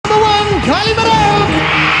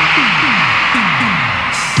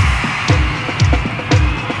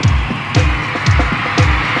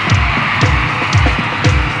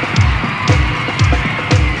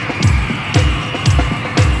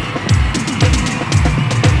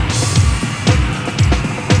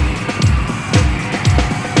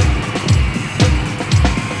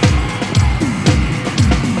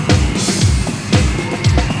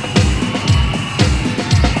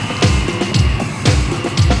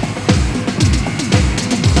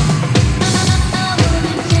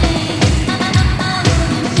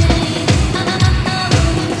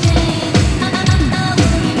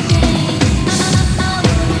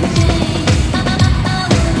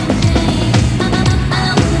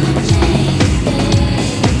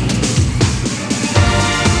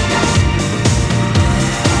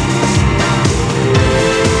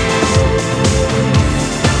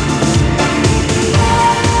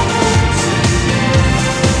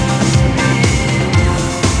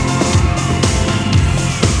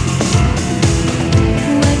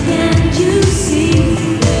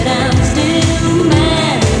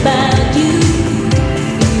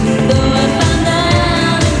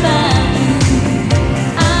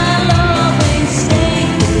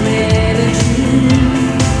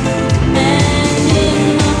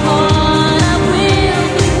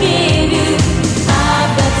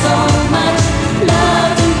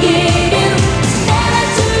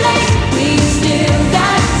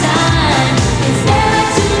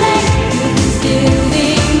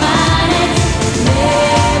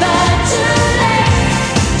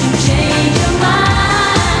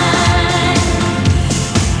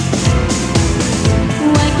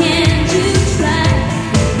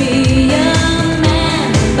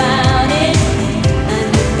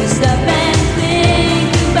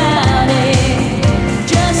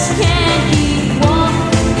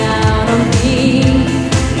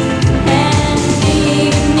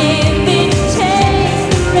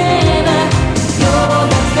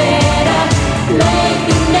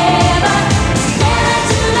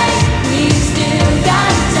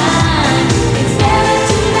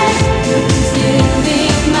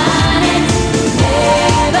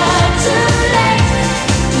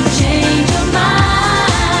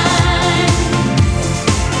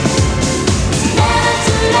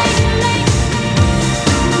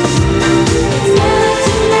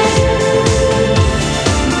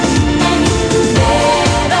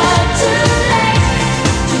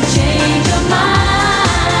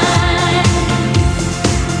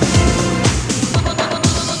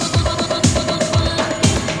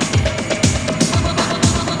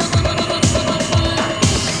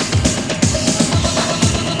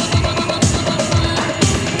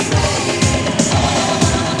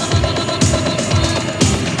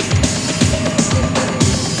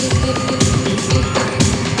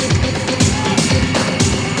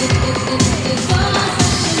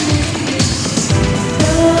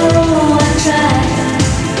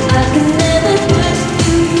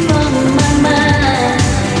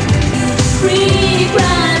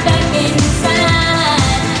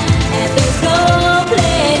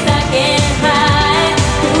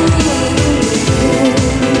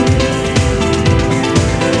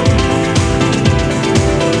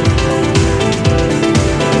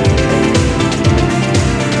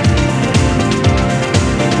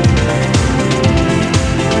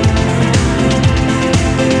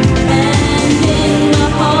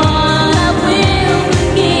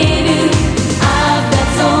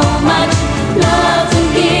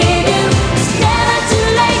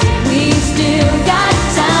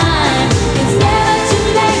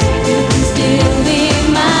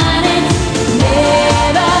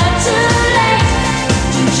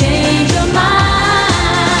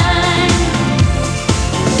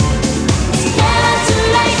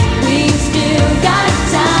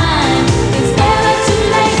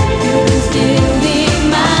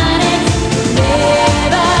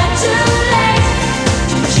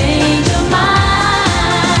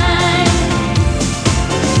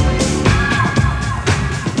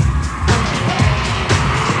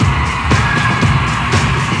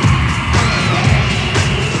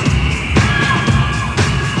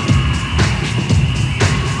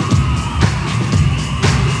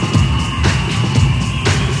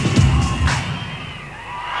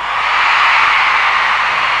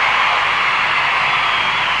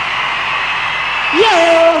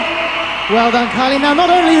well done, Kylie. Now, not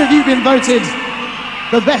only have you been voted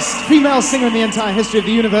the best female singer in the entire history of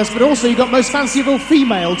the universe, but also you got most fanciful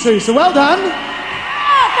female, too. So well done.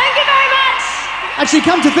 Oh, thank you very much. Actually,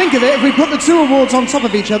 come to think of it, if we put the two awards on top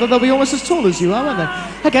of each other, they'll be almost as tall as you are, won't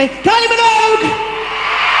they? Okay, Kylie Minogue!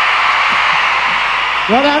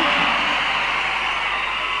 Well done.